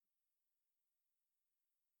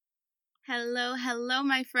Hello, hello,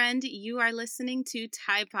 my friend. You are listening to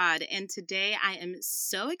Tide Pod, and today I am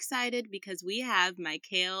so excited because we have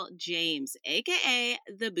Michael James, aka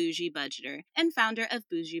the Bougie Budgeter, and founder of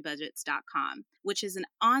BougieBudgets.com, which is an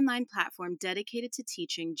online platform dedicated to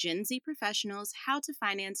teaching Gen Z professionals how to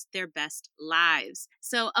finance their best lives.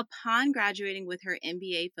 So, upon graduating with her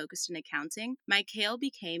MBA focused in accounting, Michael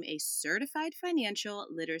became a certified financial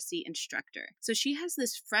literacy instructor. So, she has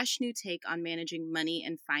this fresh new take on managing money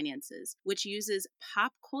and finances, which uses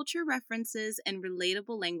pop culture references and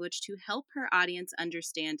relatable language to help her audience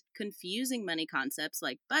understand confusing money concepts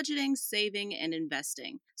like budgeting, saving, and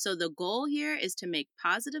investing. So the goal here is to make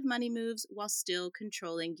positive money moves while still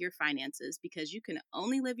controlling your finances, because you can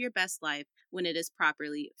only live your best life when it is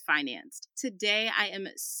properly financed. Today, I am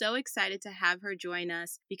so excited to have her join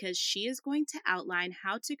us because she is going to outline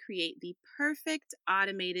how to create the perfect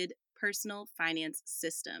automated personal finance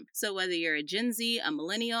system. So whether you're a Gen Z, a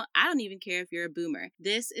millennial, I don't even care if you're a boomer,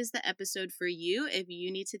 this is the episode for you if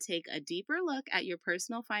you need to take a deeper look at your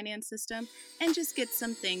personal finance system and just get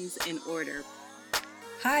some things in order.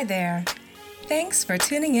 Hi there. Thanks for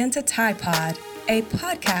tuning in to Tide Pod, a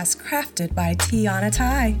podcast crafted by Tiana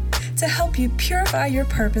Tai to help you purify your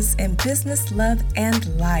purpose in business, love,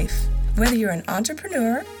 and life. Whether you're an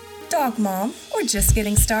entrepreneur, dog mom, or just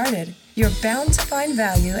getting started, you're bound to find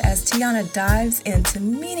value as Tiana dives into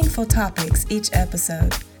meaningful topics each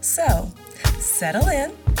episode. So, settle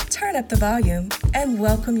in, turn up the volume, and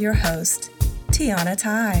welcome your host, Tiana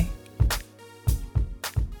Tai.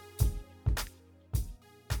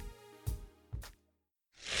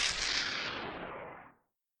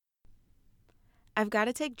 I've got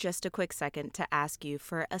to take just a quick second to ask you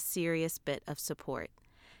for a serious bit of support.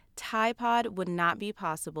 Tide Pod would not be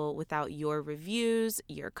possible without your reviews,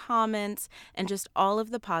 your comments, and just all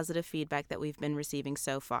of the positive feedback that we've been receiving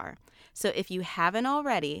so far. So if you haven't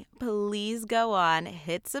already, please go on,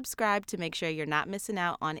 hit subscribe to make sure you're not missing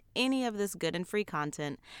out on any of this good and free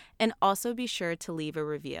content, and also be sure to leave a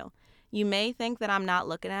review. You may think that I'm not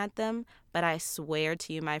looking at them, but I swear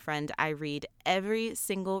to you, my friend, I read every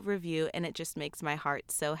single review, and it just makes my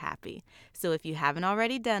heart so happy. So if you haven't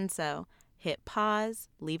already done so, hit pause,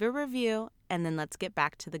 leave a review, and then let's get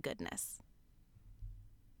back to the goodness.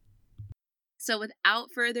 So without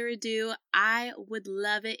further ado, I would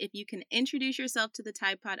love it if you can introduce yourself to the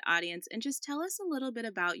Tide Pod audience and just tell us a little bit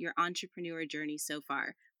about your entrepreneur journey so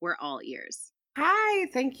far. We're all ears. Hi,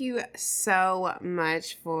 thank you so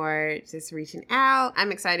much for just reaching out.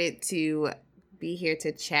 I'm excited to be here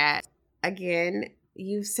to chat. Again,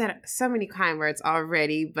 you've said so many kind words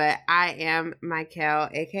already, but I am Michael,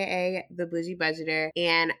 aka the Bougie Budgeter,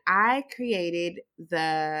 and I created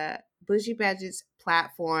the Bougie Budgets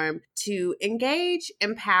platform to engage,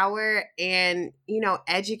 empower, and,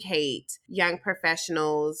 educate young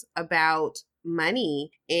professionals about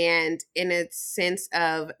money, and in a sense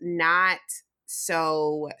of not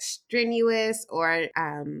so strenuous or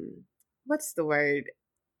what's the word?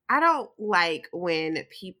 I don't like when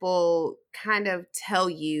people kind of tell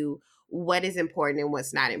you what is important and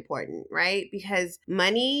what's not important, right? Because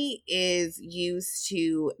money is used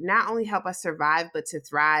to not only help us survive, but to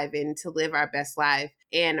thrive and to live our best life.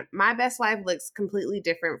 And my best life looks completely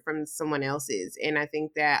different from someone else's. And I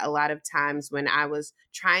think that a lot of times when I was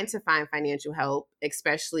trying to find financial help,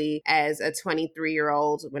 especially as a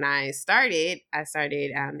 23-year-old, when I started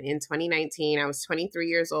in 2019. I was 23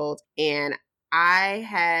 years old, and I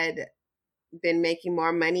had been making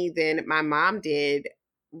more money than my mom did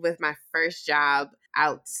with my first job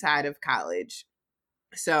outside of college.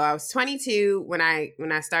 So I was 22 when I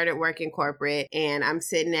started working corporate, and I'm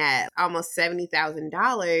sitting at almost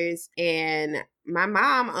 $70,000, and my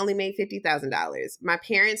mom only made $50,000. My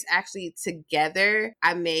parents actually together,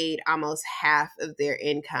 I made almost half of their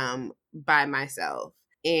income by myself.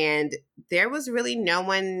 And there was really no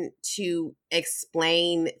one to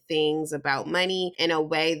explain things about money in a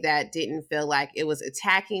way that didn't feel like it was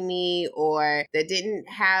attacking me, or that didn't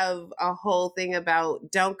have a whole thing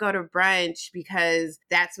about don't go to brunch because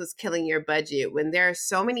that's what's killing your budget, when there are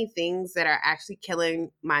so many things that are actually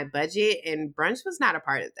killing my budget, and brunch was not a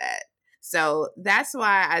part of that. So that's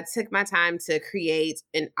why I took my time to create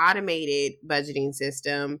an automated budgeting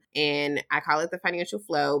system, and I call it the financial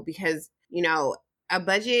flow, because, a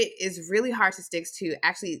budget is really hard to stick to.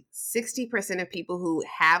 Actually, 60% of people who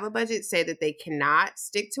have a budget say that they cannot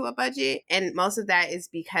stick to a budget. And most of that is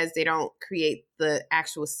because they don't create the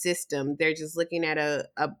actual system. They're just looking at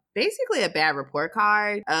basically a bad report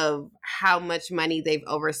card of how much money they've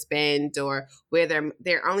overspent, or where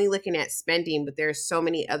they're only looking at spending, but there are so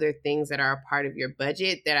many other things that are a part of your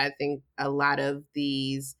budget that I think a lot of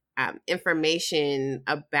these information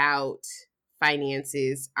about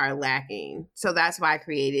finances are lacking. So that's why I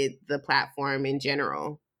created the platform in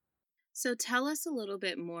general. So tell us a little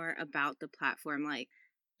bit more about the platform. Like,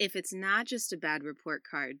 if it's not just a bad report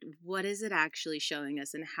card, what is it actually showing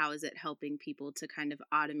us, and how is it helping people to kind of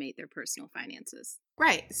automate their personal finances?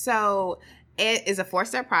 Right. So it is a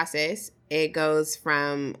 4-step process. It goes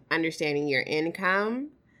from understanding your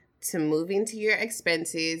income to moving to your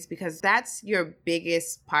expenses, because that's your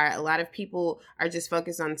biggest part. A lot of people are just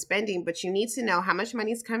focused on spending, but you need to know how much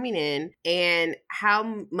money is coming in and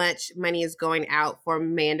how much money is going out for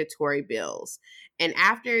mandatory bills. And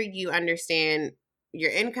after you understand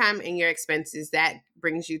your income and your expenses, that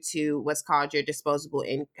brings you to what's called your disposable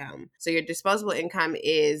income. So your disposable income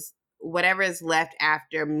is whatever is left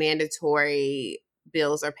after mandatory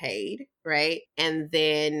bills are paid, right? And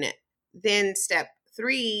then step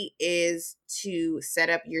 3 is to set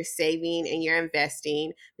up your saving and your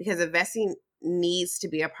investing, because investing needs to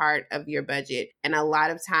be a part of your budget. And a lot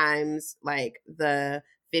of times, like the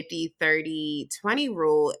 50-30-20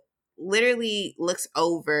 rule literally looks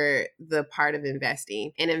over the part of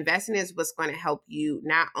investing. And investing is what's going to help you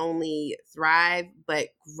not only thrive, but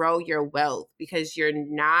grow your wealth, because you're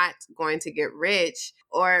not going to get rich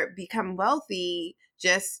or become wealthy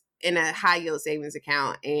just in a high yield savings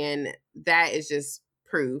account. And that is just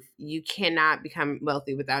proof you cannot become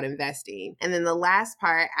wealthy without investing. And then the last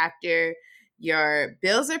part, after your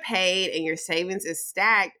bills are paid and your savings is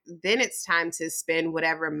stacked, then it's time to spend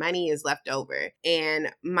whatever money is left over.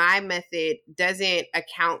 And my method doesn't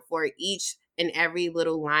account for each and every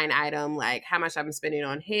little line item, like how much I'm spending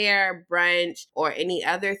on hair, brunch, or any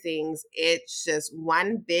other things. It's just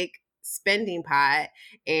one big spending pot,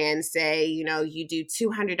 and say, you do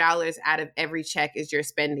 $200 out of every check is your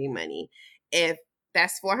spending money. If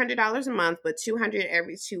that's $400 a month, but $200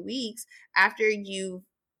 every 2 weeks, after you've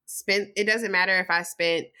spent, it doesn't matter if I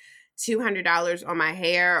spent $200 on my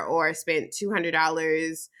hair or spent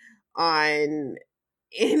 $200 on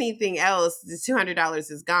anything else, the $200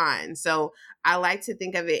 is gone. So I like to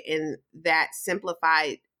think of it in that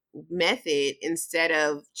simplified method, instead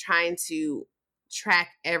of trying to track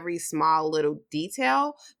every small little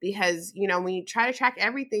detail, because when you try to track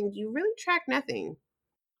everything, you really track nothing.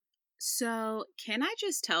 So, can I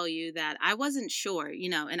just tell you that I wasn't sure,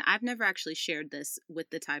 and I've never actually shared this with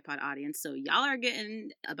the Tide Pod audience. So, y'all are getting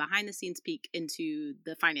a behind the scenes peek into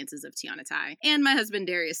the finances of Tiana Ty and my husband,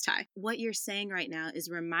 Darius Ty. What you're saying right now is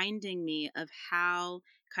reminding me of how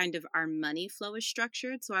kind of our money flow is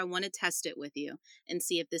structured. So, I want to test it with you and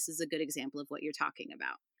see if this is a good example of what you're talking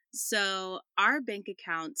about. So our bank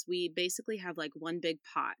accounts, we basically have like one big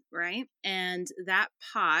pot, right? And that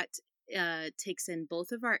pot takes in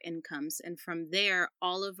both of our incomes, and from there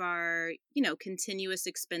all of our continuous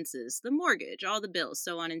expenses, the mortgage, all the bills,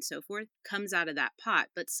 so on and so forth, comes out of that pot.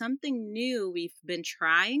 But something new we've been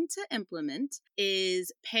trying to implement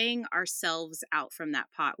is paying ourselves out from that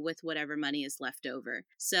pot with whatever money is left over.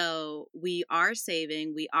 So we are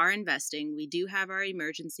saving, we are investing, we do have our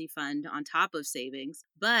emergency fund on top of savings,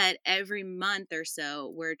 but every month or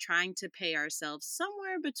so we're trying to pay ourselves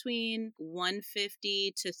somewhere between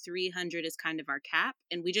 $150 to $300 is kind of our cap.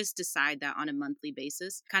 And we just decide that on a monthly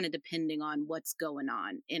basis, kind of depending on what's going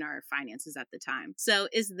on in our finances at the time. So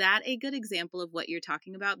is that a good example of what you're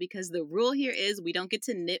talking about? Because the rule here is we don't get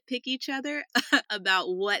to nitpick each other about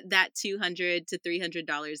what that $200 to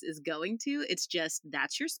 $300 is going to. It's just,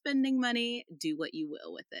 that's your spending money. Do what you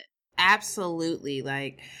will with it. Absolutely.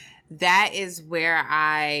 Like, that is where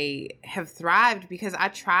I have thrived, because I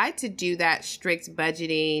tried to do that strict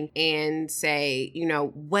budgeting and say,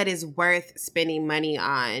 what is worth spending money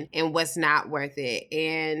on and what's not worth it.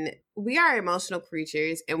 And we are emotional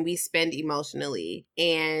creatures and we spend emotionally.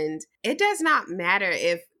 And it does not matter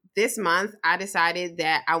if this month I decided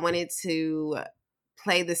that I wanted to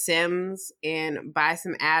play The Sims and buy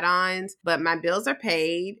some add-ons, but my bills are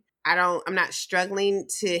paid. I'm not struggling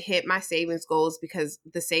to hit my savings goals because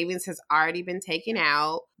the savings has already been taken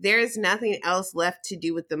out. There is nothing else left to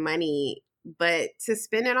do with the money but to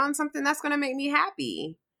spend it on something that's going to make me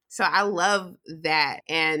happy. So I love that.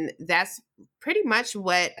 And that's pretty much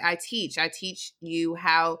what I teach. I teach you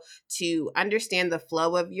how to understand the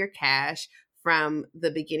flow of your cash from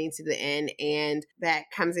the beginning to the end. And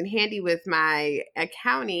that comes in handy with my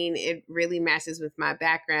accounting. It really matches with my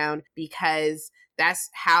background, because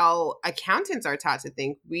that's how accountants are taught to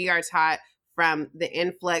think. We are taught from the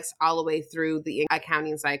influx all the way through the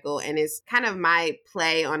accounting cycle. And it's kind of my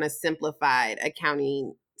play on a simplified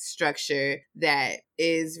accounting structure that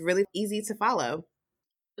is really easy to follow.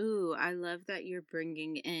 Ooh, I love that you're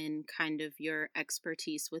bringing in kind of your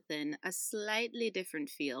expertise within a slightly different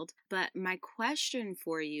field. But my question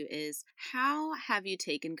for you is, how have you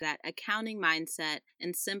taken that accounting mindset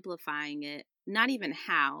and simplifying it? Not even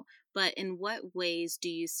how, but in what ways do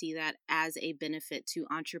you see that as a benefit to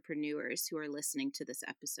entrepreneurs who are listening to this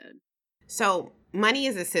episode? So money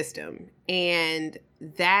is a system, and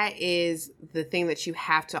that is the thing that you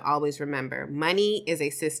have to always remember. Money is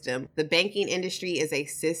a system. The banking industry is a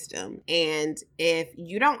system. And if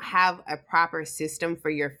you don't have a proper system for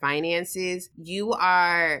your finances, you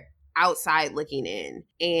are outside looking in.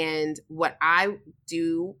 And what I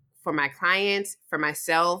do for my clients, for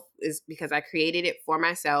myself, is because I created it for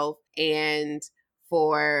myself, and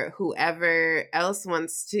for whoever else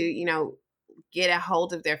wants to, get a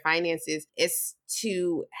hold of their finances, is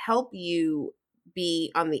to help you be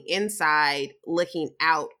on the inside looking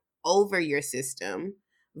out over your system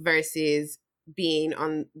versus being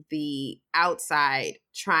on the outside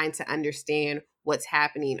trying to understand what's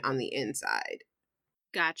happening on the inside.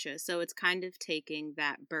 Gotcha. So it's kind of taking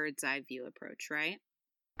that bird's eye view approach, right?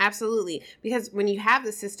 Absolutely. Because when you have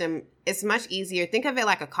the system, it's much easier. Think of it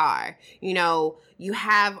like a car. You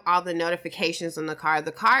have all the notifications on the car.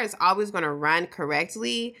 The car is always going to run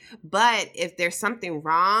correctly. But if there's something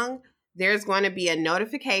wrong, there's going to be a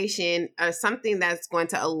notification or something that's going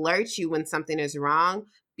to alert you when something is wrong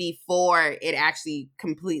before it actually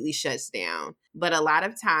completely shuts down. But a lot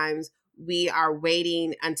of times we are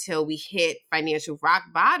waiting until we hit financial rock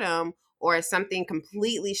bottom or something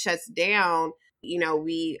completely shuts down.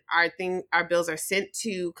 Our bills are sent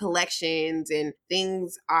to collections and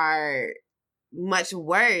things are much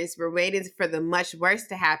worse. We're waiting for the much worse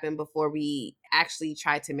to happen before we actually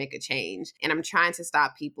try to make a change. And I'm trying to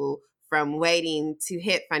stop people from waiting to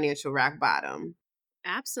hit financial rock bottom.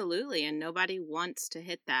 Absolutely. And nobody wants to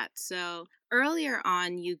hit that. So earlier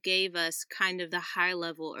on, you gave us kind of the high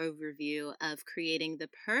level overview of creating the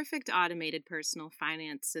perfect automated personal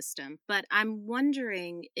finance system. But I'm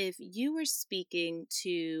wondering if you were speaking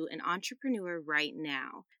to an entrepreneur right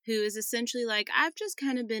now who is essentially like, I've just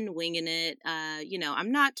kind of been winging it.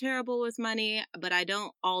 I'm not terrible with money, but I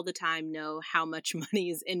don't all the time know how much money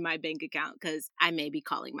is in my bank account because I may be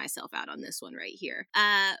calling myself out on this one right here.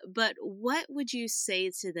 But what would you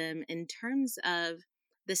say to them in terms of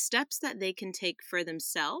the steps that they can take for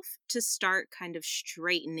themselves to start kind of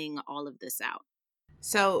straightening all of this out?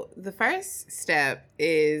 So the first step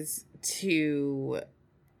is to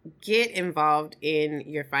get involved in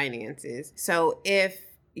your finances. So if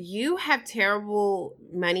you have terrible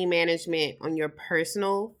money management on your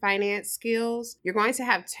personal finance skills, you're going to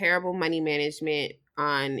have terrible money management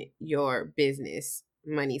on your business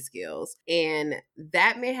money skills. And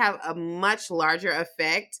that may have a much larger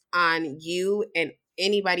effect on you and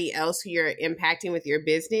anybody else who you're impacting with your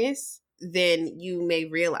business than you may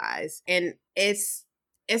realize. And it's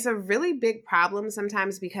a really big problem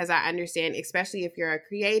sometimes, because I understand, especially if you're a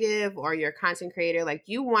creative or you're a content creator, like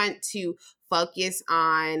you want to focus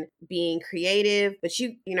on being creative, but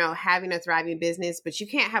having a thriving business, but you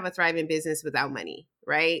can't have a thriving business without money,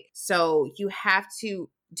 right? So you have to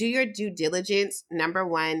do your due diligence. Number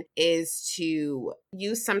one is to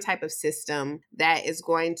use some type of system that is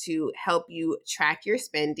going to help you track your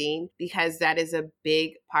spending, because that is a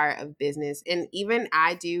big part of business. And even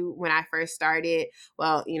I do when I first started,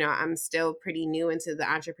 I'm still pretty new into the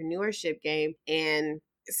entrepreneurship game, and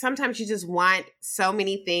sometimes you just want so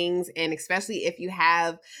many things. And especially if you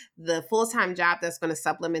have the full-time job that's going to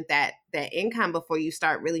supplement that income before you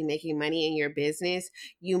start really making money in your business,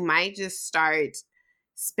 you might just start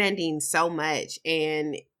spending so much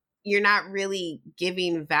and you're not really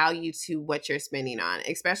giving value to what you're spending on,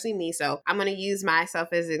 especially me. So I'm going to use myself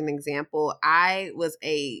as an example. I was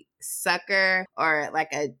a sucker, or like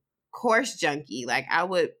a course junkie. Like I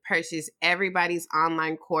would purchase everybody's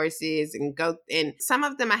online courses and go, and some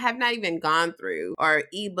of them I have not even gone through, or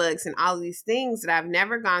ebooks and all these things that I've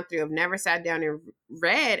never gone through. I've never sat down and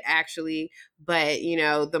read actually, but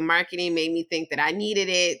the marketing made me think that I needed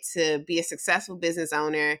it to be a successful business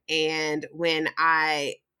owner. And when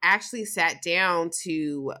I actually sat down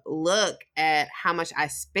to look at how much I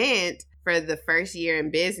spent for the first year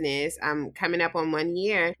in business, I'm coming up on 1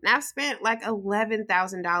 year, and I've spent like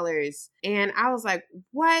 $11,000. And I was like,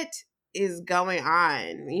 what is going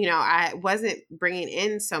on? I wasn't bringing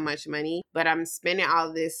in so much money, but I'm spending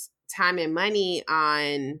all this time and money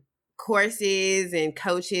on courses and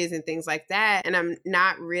coaches and things like that. And I'm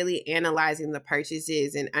not really analyzing the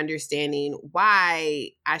purchases and understanding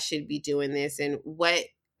why I should be doing this and what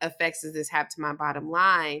effects does this have to my bottom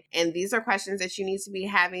line? And these are questions that you need to be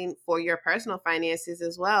having for your personal finances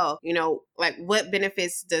as well. You know, like, what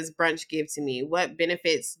benefits does brunch give to me? What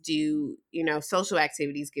benefits do, social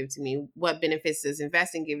activities give to me? What benefits does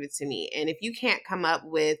investing give it to me? And if you can't come up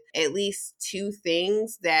with at least 2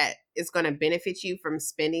 things that is going to benefit you from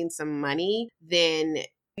spending some money, then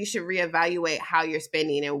you should reevaluate how you're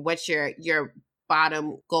spending and what's your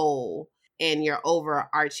bottom goal and your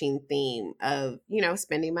overarching theme of,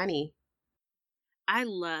 spending money. I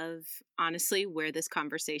love, honestly, where this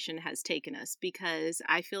conversation has taken us, because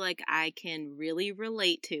I feel like I can really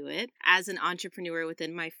relate to it as an entrepreneur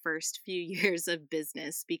within my first few years of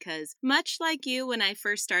business. Because much like you, when I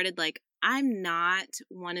first started, I'm not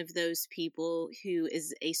one of those people who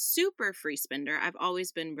is a super free spender. I've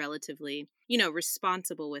always been relatively,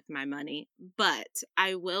 responsible with my money. But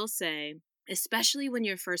I will say, especially when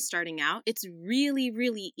you're first starting out, it's really,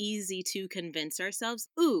 really easy to convince ourselves,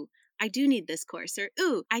 ooh, I do need this course, or,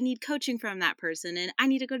 ooh, I need coaching from that person, and I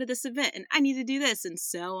need to go to this event, and I need to do this, and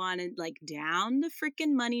so on, and down the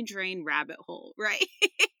freaking money drain rabbit hole, right?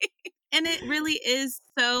 And it really is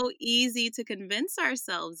so easy to convince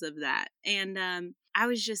ourselves of that. And I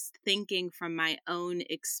was just thinking from my own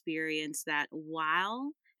experience that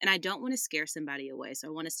and I don't want to scare somebody away, so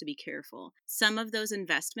I want us to be careful. Some of those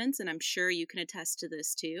investments, and I'm sure you can attest to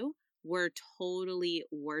this too, were totally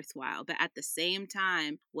worthwhile. But at the same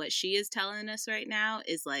time, what she is telling us right now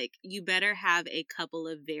is you better have a couple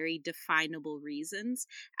of very definable reasons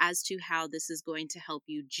as to how this is going to help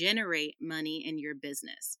you generate money in your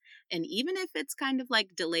business. And even if it's kind of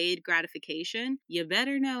delayed gratification, you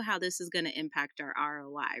better know how this is going to impact our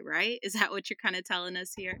ROI, right? Is that what you're kind of telling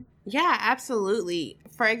us here? Yeah, absolutely.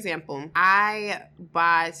 For example, I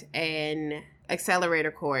bought an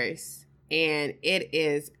accelerator course, and it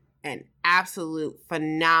is an absolute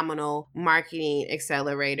phenomenal marketing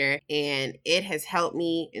accelerator, and it has helped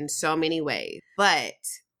me in so many ways. But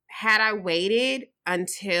had I waited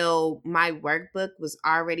until my workbook was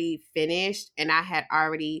already finished and I had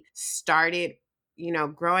already started,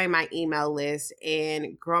 growing my email list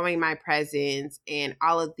and growing my presence and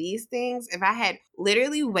all of these things, if I had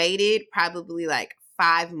literally waited probably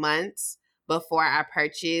 5 months before I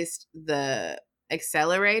purchased the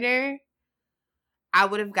accelerator, I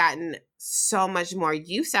would have gotten so much more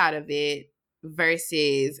use out of it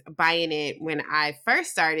versus buying it when I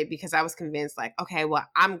first started, because I was convinced okay, well,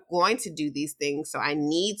 I'm going to do these things, so I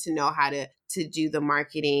need to know how to do the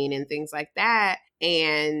marketing and things like that.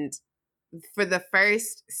 And for the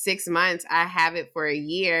first 6 months, I have it for a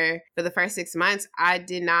year. For the first 6 months, I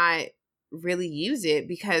did not really use it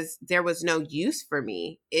because there was no use for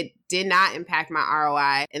me. It did not impact my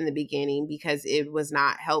ROI in the beginning because it was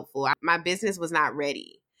not helpful. My business was not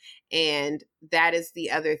ready. And that is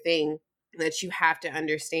the other thing that you have to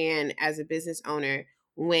understand as a business owner.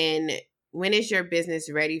 When is your business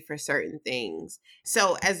ready for certain things?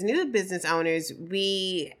 So as new business owners,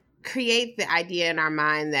 we create the idea in our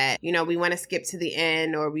mind that, we want to skip to the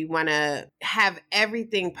end, or we want to have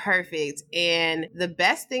everything perfect. And the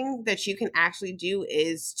best thing that you can actually do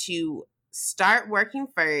is to start working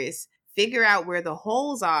first, figure out where the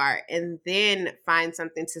holes are, and then find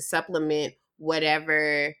something to supplement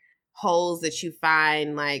whatever holes that you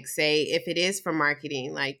find. Say, if it is for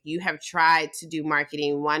marketing, you have tried to do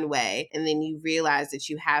marketing one way and then you realize that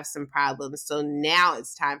you have some problems, so now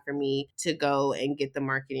it's time for me to go and get the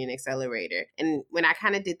marketing accelerator. And when I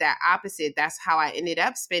kind of did that opposite, that's how I ended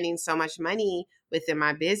up spending so much money within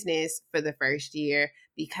my business for the first year,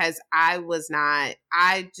 because I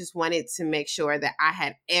just wanted to make sure that I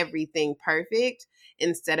had everything perfect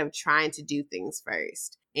instead of trying to do things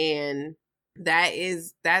first. And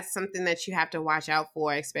that's something that you have to watch out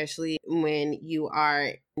for, especially when you are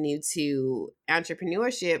new to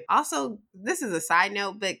entrepreneurship. Also, this is a side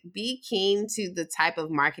note, but be keen to the type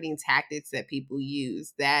of marketing tactics that people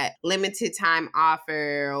use, that limited time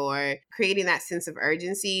offer or creating that sense of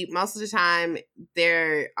urgency. Most of the time,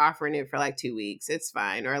 they're offering it for 2 weeks. It's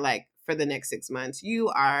fine. Or for the next 6 months. You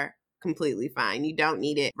are completely fine. You don't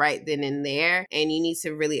need it right then and there. And you need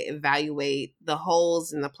to really evaluate the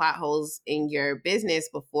holes and the plot holes in your business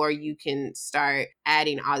before you can start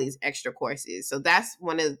adding all these extra courses. So that's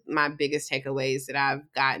one of my biggest takeaways that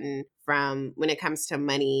I've gotten from when it comes to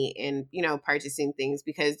money and, purchasing things,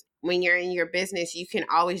 because when you're in your business, you can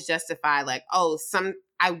always justify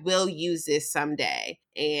I will use this someday.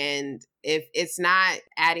 And if it's not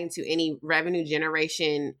adding to any revenue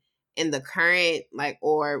generation in the current,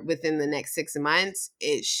 or within the next 6 months,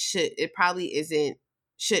 it probably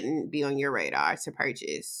shouldn't be on your radar to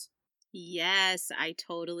purchase. Yes, I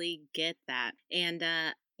totally get that. And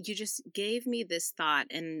you just gave me this thought.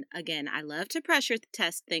 And again, I love to pressure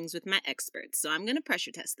test things with my experts. So I'm going to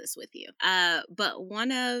pressure test this with you. But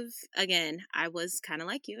again, I was kind of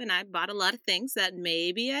like you and I bought a lot of things that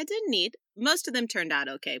maybe I didn't need. Most of them turned out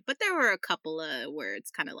okay, but there were a couple of where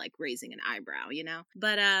it's kind of like raising an eyebrow,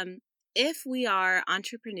 But if we are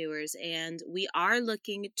entrepreneurs and we are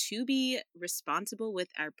looking to be responsible with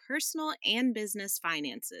our personal and business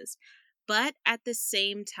finances, but at the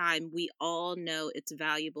same time, we all know it's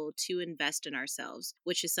valuable to invest in ourselves,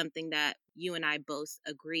 which is something that you and I both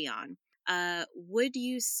agree on. Would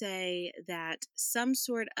you say that some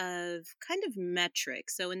sort of kind of metric,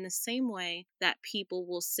 so in the same way that people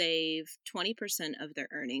will save 20% of their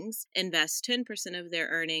earnings, invest 10% of their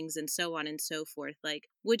earnings, and so on and so forth, like,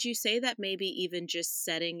 would you say that maybe even just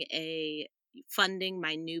setting funding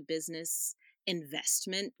my new business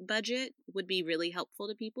investment budget would be really helpful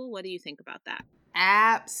to people? What do you think about that?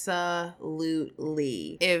 Absolutely.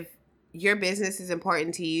 If your business is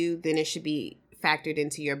important to you, then it should be factored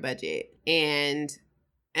into your budget. And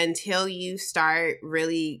until you start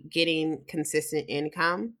really getting consistent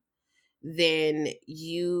income, then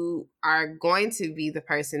you are going to be the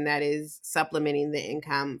person that is supplementing the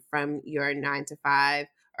income from your 9 to 5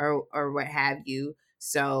 or what have you.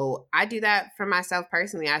 So I do that for myself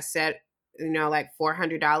personally. I set like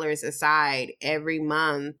 $400 aside every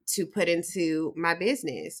month to put into my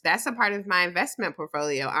business. That's a part of my investment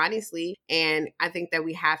portfolio, honestly. And I think that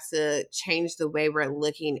we have to change the way we're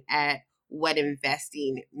looking at what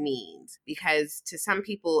investing means. Because to some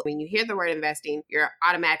people, when you hear the word investing, you're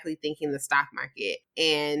automatically thinking the stock market.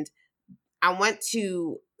 And I want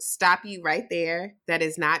to stop you right there. That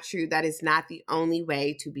is not true. That is not the only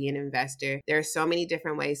way to be an investor. There are so many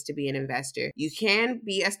different ways to be an investor. You can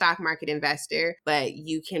be a stock market investor, but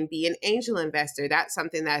you can be an angel investor. That's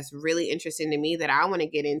something that's really interesting to me that I want to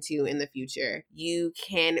get into in the future. You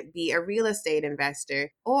can be a real estate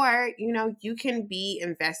investor, or, you can be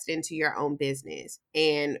invested into your own business.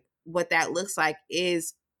 And what that looks like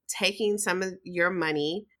is taking some of your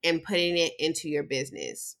money and putting it into your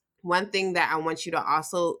business. One thing that I want you to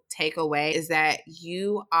also take away is that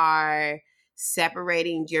you are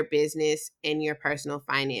separating your business and your personal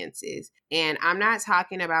finances. And I'm not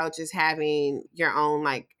talking about just having your own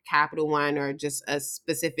like Capital One or just a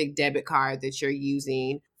specific debit card that you're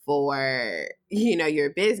using for,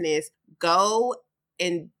 your business. Go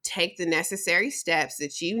and take the necessary steps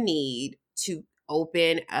that you need to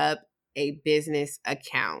open up a business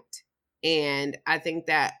account. And I think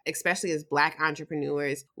that especially as Black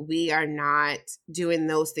entrepreneurs, we are not doing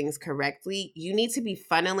those things correctly. You need to be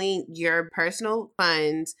funneling your personal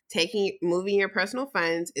funds, moving your personal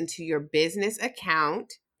funds into your business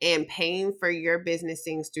account and paying for your business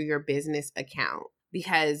things through your business account.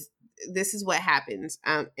 Because this is what happens.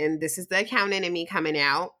 And this is the accountant in me coming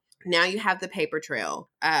out. Now you have the paper trail.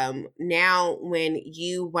 Now when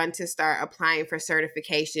you want to start applying for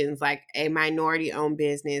certifications like a minority-owned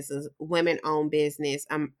business, a women-owned business,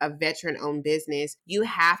 a veteran-owned business, you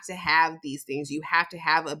have to have these things. You have to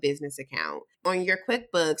have a business account. On your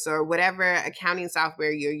QuickBooks or whatever accounting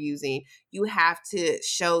software you're using, you have to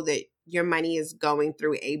show that your money is going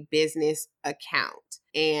through a business account.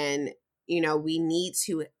 And, we need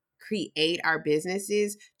to create our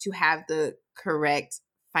businesses to have the correct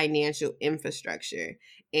financial infrastructure.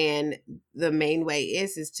 And the main way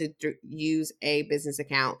is to use a business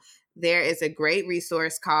account. There is a great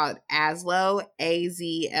resource called Azlo,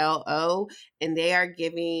 AZLO, and they are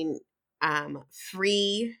giving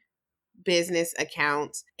free business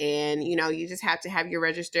accounts. And, you just have to have your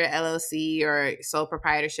registered LLC or sole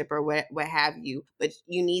proprietorship or what have you. But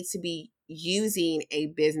you need to be using a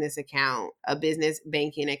business account, a business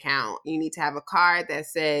banking account. You need to have a card that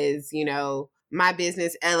says, My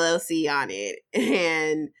Business LLC on it,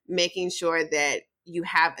 and making sure that you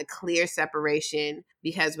have a clear separation,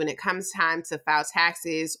 because when it comes time to file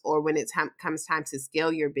taxes or when it comes time to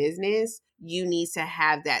scale your business, you need to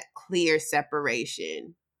have that clear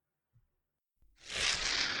separation.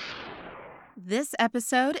 This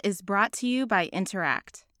episode is brought to you by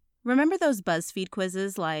Interact. Remember those BuzzFeed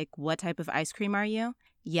quizzes like, what type of ice cream are you?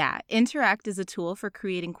 Yeah, Interact is a tool for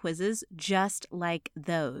creating quizzes just like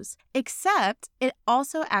those, except it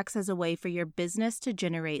also acts as a way for your business to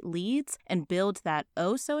generate leads and build that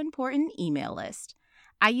oh-so-important email list.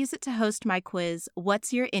 I use it to host my quiz,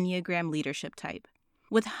 What's Your Enneagram Leadership Type?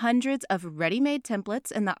 With hundreds of ready-made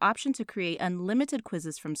templates and the option to create unlimited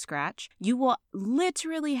quizzes from scratch, you will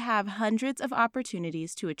literally have hundreds of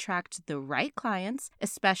opportunities to attract the right clients,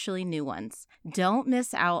 especially new ones. Don't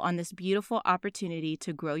miss out on this beautiful opportunity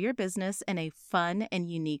to grow your business in a fun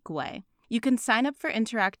and unique way. You can sign up for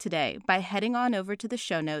Interact today by heading on over to the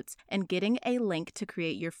show notes and getting a link to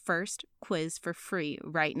create your first quiz for free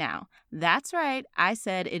right now. That's right, I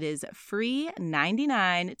said it is free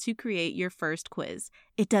 $99 to create your first quiz.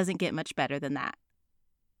 It doesn't get much better than that.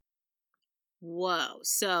 Whoa.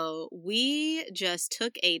 So we just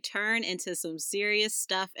took a turn into some serious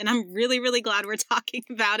stuff, and I'm really, really glad we're talking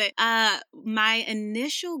about it. My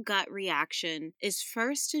initial gut reaction is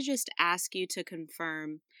first to just ask you to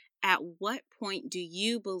confirm, at what point do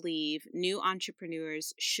you believe new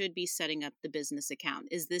entrepreneurs should be setting up the business account?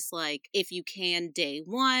 Is this like, if you can, day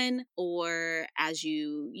one, or as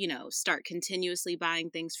you start continuously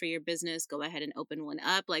buying things for your business, go ahead and open one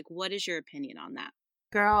up? Like, what is your opinion on that?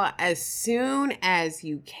 Girl, as soon as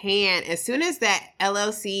you can, as soon as that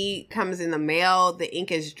LLC comes in the mail, the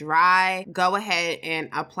ink is dry, go ahead and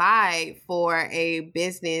apply for a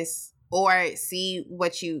business or see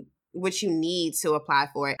what you need to apply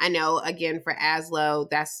for it. I know, again, for Aslo,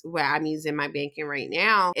 that's where I'm using my banking right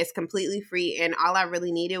now. It's completely free, and all I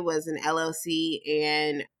really needed was an LLC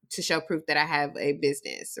and to show proof that I have a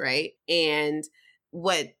business, right? And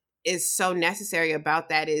what is so necessary about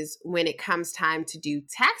that is when it comes time to do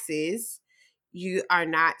taxes, you are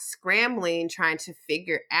not scrambling trying to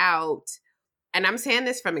figure out, and I'm saying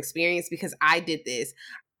this from experience because I did this.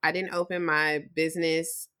 I didn't open my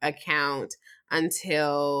business account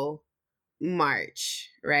until March,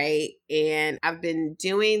 right? And I've been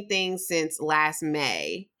doing things since last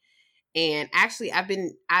May. And actually, I've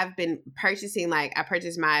been purchasing, like, I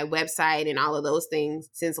purchased my website and all of those things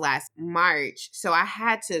since last March. So I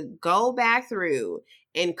had to go back through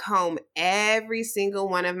and comb every single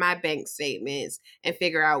one of my bank statements and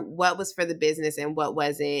figure out what was for the business and what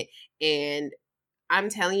wasn't. And I'm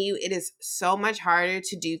telling you, it is so much harder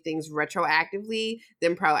to do things retroactively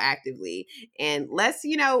than proactively. And let's,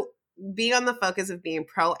 be on the focus of being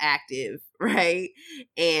proactive, right?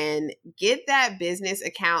 And get that business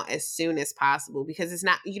account as soon as possible, because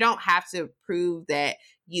you don't have to prove that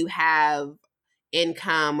you have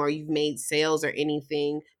income or you've made sales or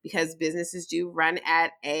anything, because businesses do run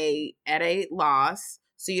at a loss.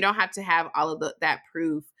 So you don't have to have all of that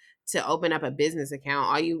proof to open up a business account.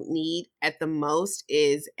 All you need at the most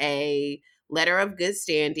is a letter of good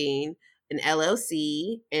standing, an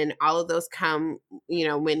LLC, and all of those come,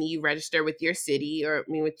 when you register with your city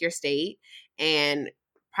with your state. And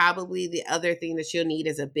probably the other thing that you'll need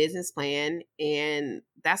is a business plan. And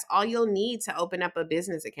that's all you'll need to open up a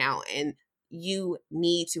business account. And you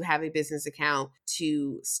need to have a business account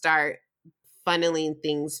to start funneling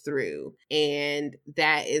things through. And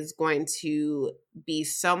that is going to be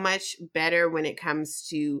so much better when it comes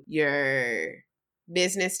to your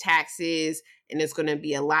business taxes, and it's going to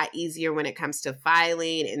be a lot easier when it comes to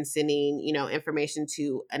filing and sending, information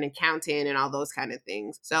to an accountant and all those kind of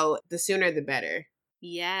things. So the sooner the better.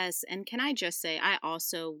 Yes. And can I just say, I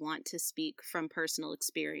also want to speak from personal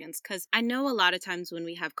experience, because I know a lot of times when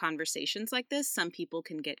we have conversations like this, some people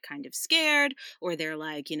can get kind of scared, or they're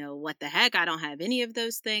like, what the heck? I don't have any of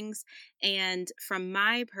those things. And from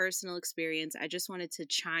my personal experience, I just wanted to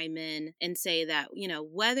chime in and say that,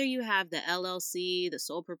 whether you have the LLC, the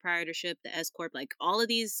sole proprietorship, the S Corp, like all of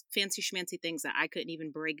these fancy schmancy things that I couldn't even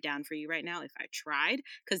break down for you right now if I tried,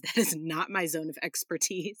 because that is not my zone of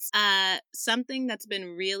expertise. Something that's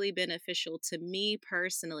been really beneficial to me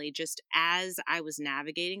personally, just as I was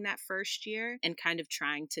navigating that first year and kind of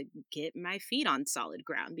trying to get my feet on solid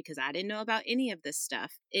ground, because I didn't know about any of this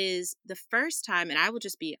stuff, is the first time, and I will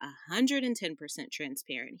just be 110%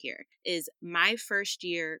 transparent here, is my first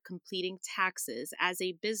year completing taxes as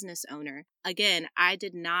a business owner. Again, I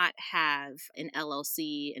did not have an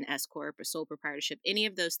LLC, an S Corp, a sole proprietorship, any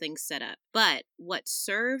of those things set up. But what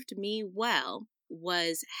served me well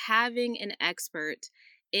was having an expert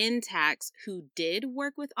in tax who did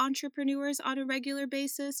work with entrepreneurs on a regular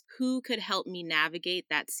basis, who could help me navigate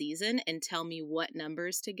that season and tell me what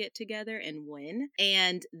numbers to get together and when.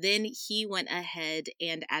 And then he went ahead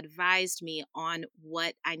and advised me on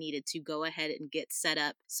what I needed to go ahead and get set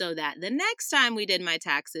up so that the next time we did my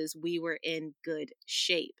taxes, we were in good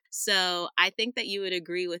shape. So I think that you would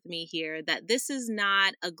agree with me here that this is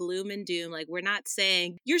not a gloom and doom. Like, we're not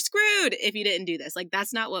saying you're screwed if you didn't do this. Like,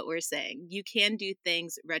 that's not what we're saying. You can do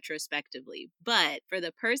things retrospectively. But for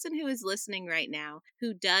the person who is listening right now,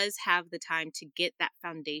 who does have the time to get that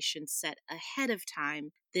foundation set ahead of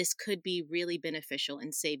time, this could be really beneficial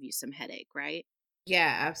and save you some headache, right?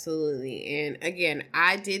 Yeah, absolutely. And again,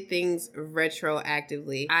 I did things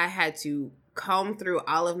retroactively. I had to comb through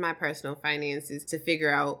all of my personal finances to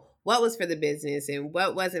figure out what was for the business and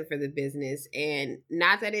what wasn't for the business. And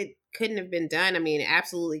not that it couldn't have been done. I mean, it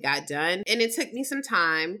absolutely got done. And it took me some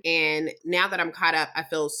time. And now that I'm caught up, I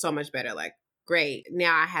feel so much better. Like, great.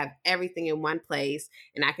 Now I have everything in one place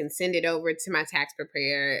and I can send it over to my tax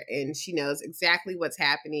preparer and she knows exactly what's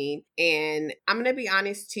happening. And I'm going to be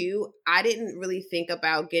honest too, I didn't really think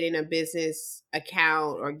about getting a business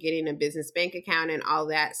account or getting a business bank account and all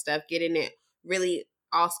that stuff, getting it really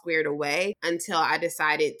all squared away until I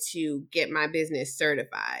decided to get my business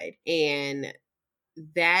certified. And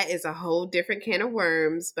that is a whole different can of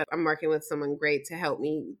worms, but I'm working with someone great to help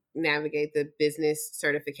me navigate the business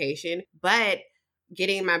certification. But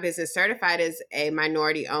getting my business certified as a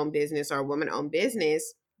minority-owned business or a woman-owned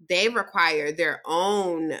business, they require their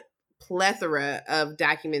own plethora of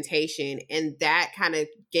documentation. And that kind of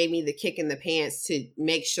gave me the kick in the pants to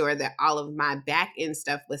make sure that all of my back-end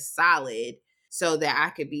stuff was solid so that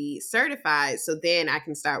I could be certified. So then I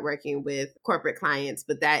can start working with corporate clients.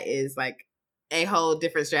 But that is like a whole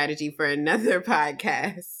different strategy for another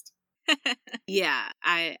podcast. Yeah,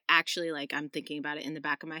 I actually I'm thinking about it in the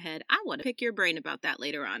back of my head. I want to pick your brain about that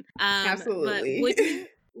later on. Absolutely.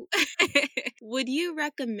 But would you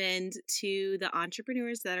recommend to the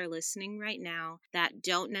entrepreneurs that are listening right now that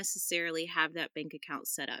don't necessarily have that bank account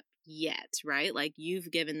set up yet, right? Like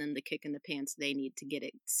you've given them the kick in the pants they need to get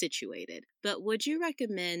it situated. But would you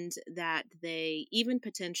recommend that they even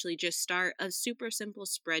potentially just start a super simple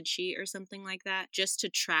spreadsheet or something like that just to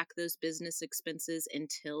track those business expenses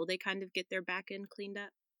until they kind of get their back end cleaned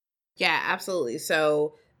up? Yeah, absolutely.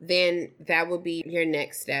 So then that will be your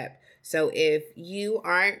next step. So if you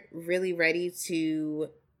aren't really ready to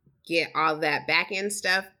get all that back end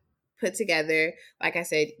stuff put together, like I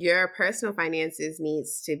said, your personal finances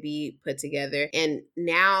needs to be put together. And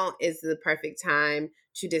now is the perfect time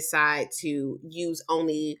to decide to use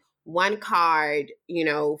only one card,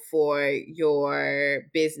 for your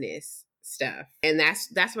business stuff. And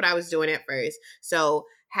that's what I was doing at first. So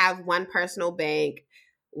have one personal bank,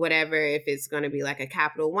 whatever, if it's going to be like a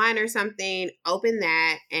Capital One or something, open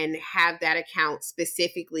that and have that account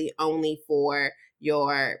specifically only for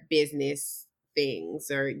your business things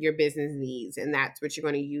or your business needs. And that's what you're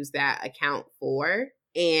going to use that account for.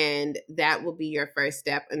 And that will be your first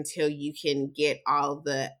step until you can get all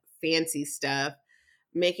the fancy stuff,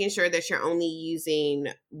 making sure that you're only using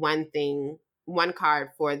one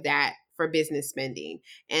card for that, for business spending.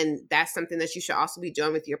 And that's something that you should also be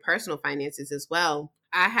doing with your personal finances as well.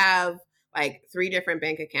 I have like 3 different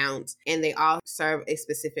bank accounts and they all serve a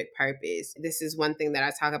specific purpose. This is one thing that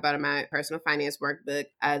I talk about in my personal finance workbook,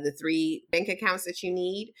 the 3 bank accounts that you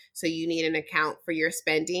need. So you need an account for your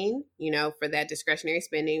spending, for that discretionary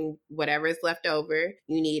spending, whatever is left over.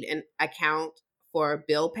 You need an account for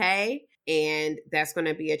bill pay. And that's going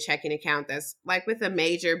to be a checking account that's like with a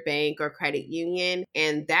major bank or credit union.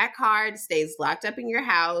 And that card stays locked up in your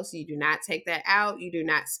house. You do not take that out. You do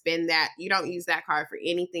not spend that. You don't use that card for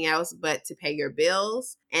anything else but to pay your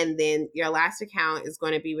bills. And then your last account is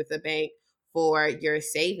going to be with the bank for your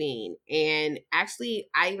saving. And actually,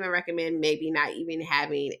 I even recommend maybe not even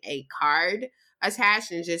having a card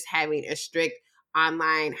attached and just having a strict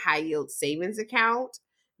online high yield savings account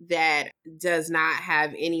that does not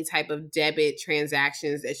have any type of debit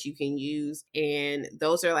transactions that you can use. And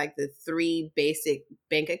those are like the 3 basic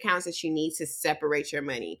bank accounts that you need to separate your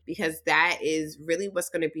money, because that is really what's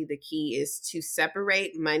going to be the key, is to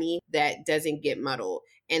separate money that doesn't get muddled.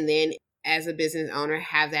 And then as a business owner,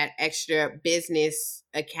 have that extra business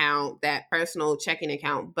account, that personal checking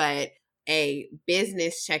account, but a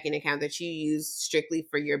business checking account that you use strictly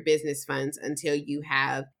for your business funds until you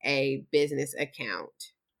have a business account.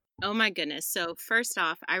 Oh my goodness. So first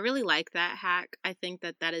off, I really like that hack. I think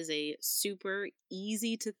that is a super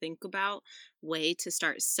easy to think about way to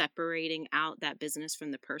start separating out that business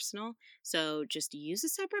from the personal. So just use a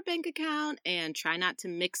separate bank account and try not to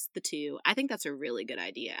mix the two. I think that's a really good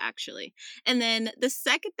idea, actually. And then the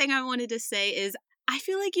second thing I wanted to say is I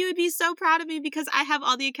feel like you would be so proud of me because I have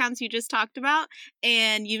all the accounts you just talked about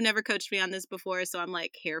and you've never coached me on this before. So I'm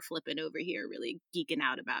like hair flipping over here, really geeking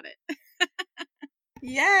out about it.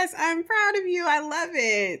 Yes, I'm proud of you. I love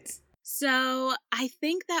it. So I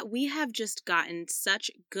think that we have just gotten such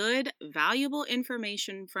good, valuable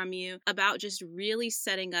information from you about just really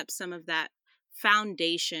setting up some of that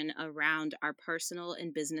foundation around our personal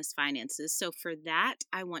and business finances. So for that,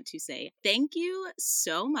 I want to say thank you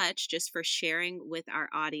so much just for sharing with our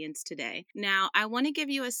audience today. Now, I want to give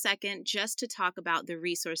you a second just to talk about the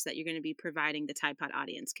resource that you're going to be providing the Tide Pod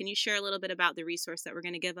audience. Can you share a little bit about the resource that we're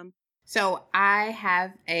going to give them? So I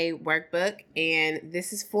have a workbook, and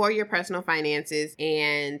this is for your personal finances.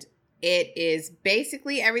 And It is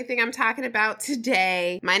basically everything I'm talking about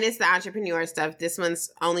today, minus the entrepreneur stuff. This one's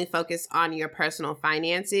only focused on your personal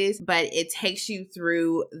finances, but it takes you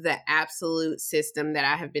through the absolute system that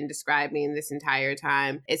I have been describing this entire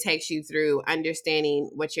time. It takes you through understanding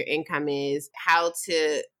what your income is, how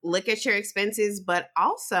to look at your expenses, but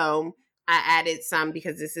also I added some,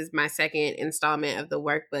 because this is my second installment of the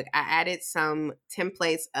workbook, I added some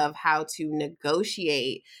templates of how to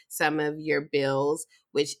negotiate some of your bills,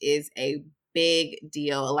 which is a big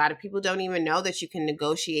deal. A lot of people don't even know that you can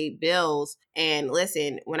negotiate bills. And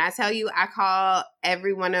listen, when I tell you, I call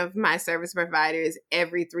every one of my service providers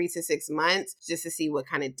every 3 to 6 months just to see what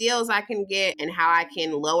kind of deals I can get and how I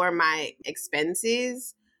can lower my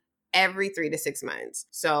expenses every 3 to 6 months.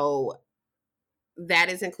 So that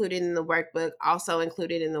is included in the workbook. Also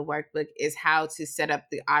included in the workbook is how to set up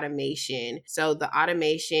the automation. So the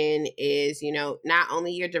automation is, not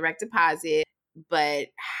only your direct deposit, but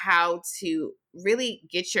how to really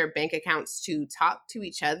get your bank accounts to talk to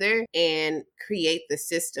each other and create the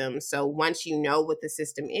system. So once you know what the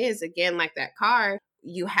system is, again, like that car,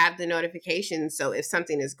 you have the notification. So if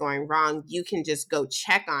something is going wrong, you can just go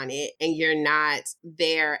check on it, and you're not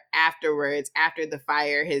there afterwards after the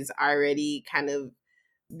fire has already kind of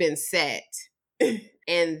been set.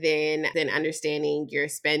 And then understanding your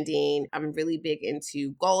spending. I'm really big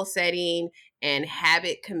into goal setting and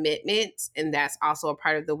habit commitments, and that's also a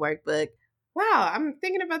part of the workbook. Wow, I'm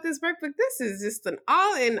thinking about this workbook. This is just an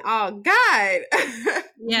all-in-all guide.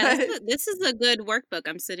 Yeah, this is a good workbook.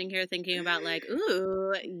 I'm sitting here thinking about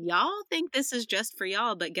ooh, y'all think this is just for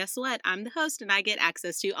y'all, but guess what? I'm the host and I get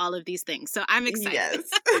access to all of these things. So I'm excited.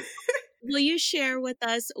 Yes. Will you share with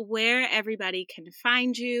us where everybody can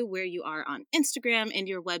find you, where you are on Instagram and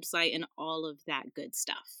your website and all of that good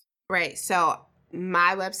stuff? Right. So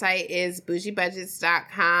my website is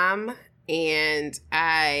bougiebudgets.com. And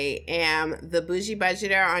I am the Bougie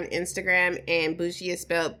Budgeter on Instagram, and bougie is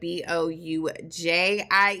spelled Boujie,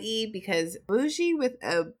 because bougie with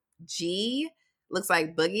a G looks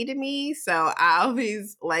like boogie to me. So I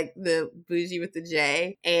always like the bougie with the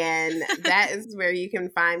J. And that is where you can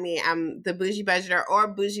find me. I'm the Bougie Budgeter or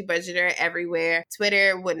Bougie Budgeter everywhere.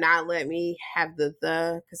 Twitter would not let me have the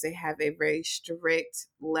because they have a very strict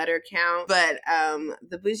letter count. But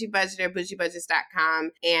the Bougie Budgeter,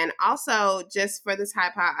 bougiebudgets.com. And also, just for this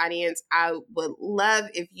Tide Pod audience, I would love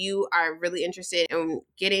if you are really interested in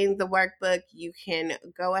getting the workbook, you can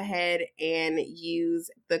go ahead and use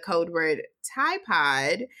the code word Tide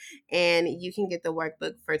Pod, and you can get the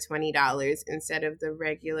workbook for $20 instead of the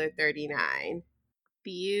regular $39.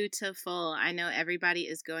 Beautiful. I know everybody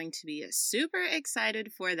is going to be super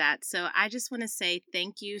excited for that. So I just want to say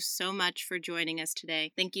thank you so much for joining us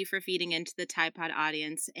today. Thank you for feeding into the Tide Pod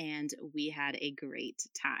audience, and we had a great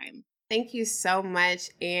time. Thank you so much.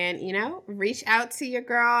 And, reach out to your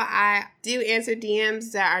girl. I do answer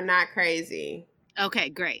DMs that are not crazy. Okay,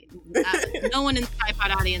 great. No one in the Tide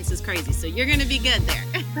Pod audience is crazy, so you're going to be good there.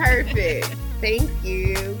 Perfect. Thank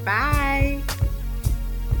you. Bye.